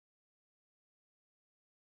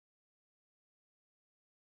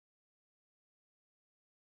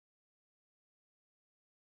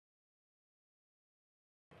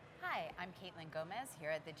Hi, I'm Caitlin Gomez here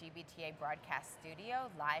at the GBTA broadcast studio,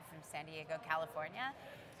 live from San Diego, California.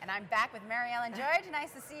 And I'm back with Mary Ellen George.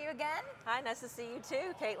 Nice to see you again. Hi, nice to see you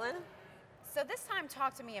too, Caitlin. So this time,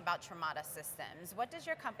 talk to me about Tramada Systems. What does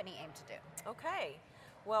your company aim to do? Okay,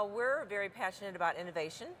 well, we're very passionate about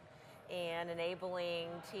innovation and enabling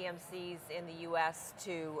TMCs in the U.S.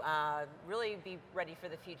 to really be ready for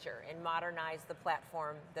the future and modernize the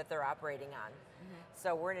platform that they're operating on.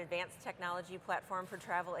 So we're an advanced technology platform for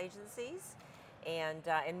travel agencies and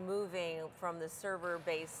moving from the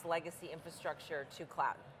server-based legacy infrastructure to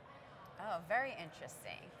cloud. Oh, very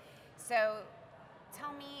interesting. So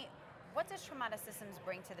tell me, what does Tramada Systems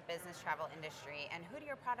bring to the business travel industry, and who do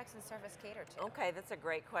your products and service cater to? Okay, that's a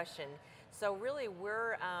great question. So really,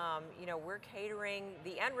 we're we're catering.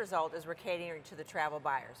 The end result is we're catering to the travel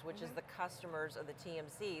buyers, which is the customers of the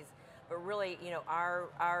TMCs. But really,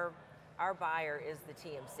 our buyer is the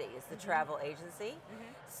TMC, is the travel agency.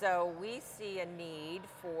 So we see a need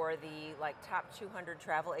for the top 200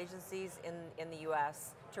 travel agencies in the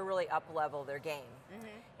U.S. to really up-level their game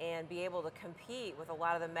and be able to compete with a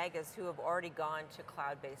lot of the megas who have already gone to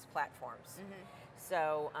cloud-based platforms.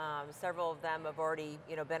 So several of them have already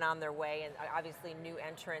been on their way, and obviously new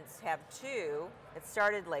entrants have too. It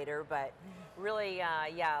started later, but really,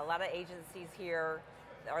 yeah, a lot of agencies here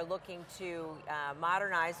are looking to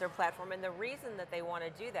modernize their platform, and the reason that they want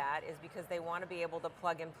to do that is because they want to be able to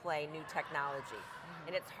plug and play new technology,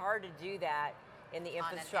 and it's hard to do that in the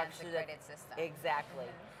infrastructure. On an antiquated system. Exactly.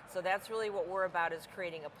 So that's really what we're about, is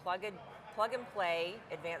creating a plug and play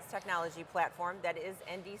advanced technology platform that is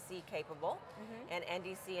NDC capable and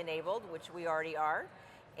NDC enabled, which we already are,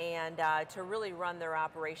 and to really run their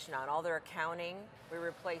operation on all their accounting. We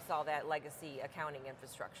replace all that legacy accounting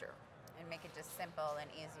infrastructure. And make it just simple and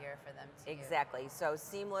easier for them to Exactly. So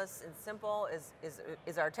seamless and simple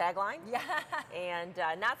is our tagline. Yeah. And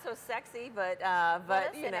not so sexy, but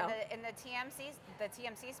listen, you know. in the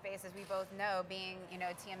TMC space, as we both know, being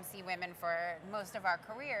TMC women for most of our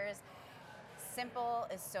careers, simple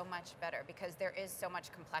is so much better because there is so much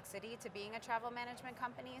complexity to being a travel management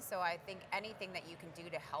company. So I think anything that you can do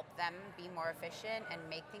to help them be more efficient and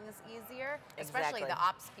make things easier, especially the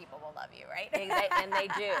ops people will love you, right? And they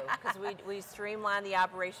do, because we streamline the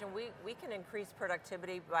operation. We can increase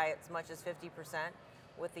productivity by as much as 50%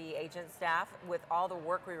 with the agent staff, with all the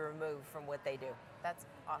work we remove from what they do. That's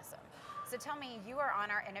awesome. So tell me, you are on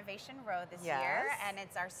our Innovation Row this year, and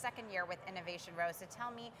it's our second year with Innovation Row. So tell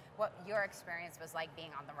me what your experience was like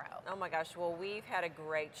being on the row. Oh my gosh, well, we've had a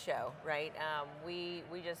great show, right? We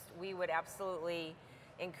would absolutely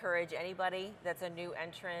encourage anybody that's a new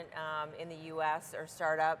entrant in the U.S. or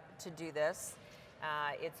startup to do this.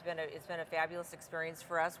 It's been a fabulous experience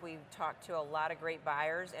for us. We've talked to a lot of great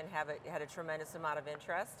buyers and had a tremendous amount of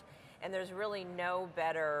interest. And there's really no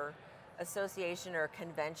better association or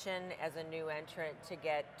convention as a new entrant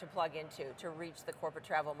to plug into to reach the corporate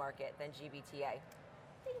travel market than GBTA.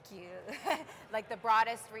 Thank you. Like the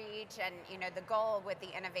broadest reach, and the goal with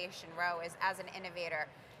the Innovation Row is, as an innovator,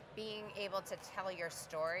 being able to tell your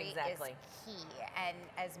story is key, and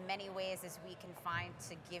as many ways as we can find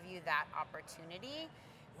to give you that opportunity,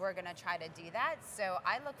 we're going to try to do that. So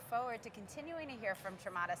I look forward to continuing to hear from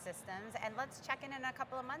Tramada Systems, and let's check in a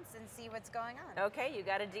couple of months and see what's going on. Okay, you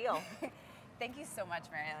got a deal. Thank you so much,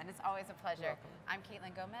 Mary Ellen. It's always a pleasure. You're welcome. I'm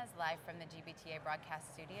Caitlin Gomez, live from the GBTA broadcast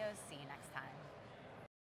studios. See you next time.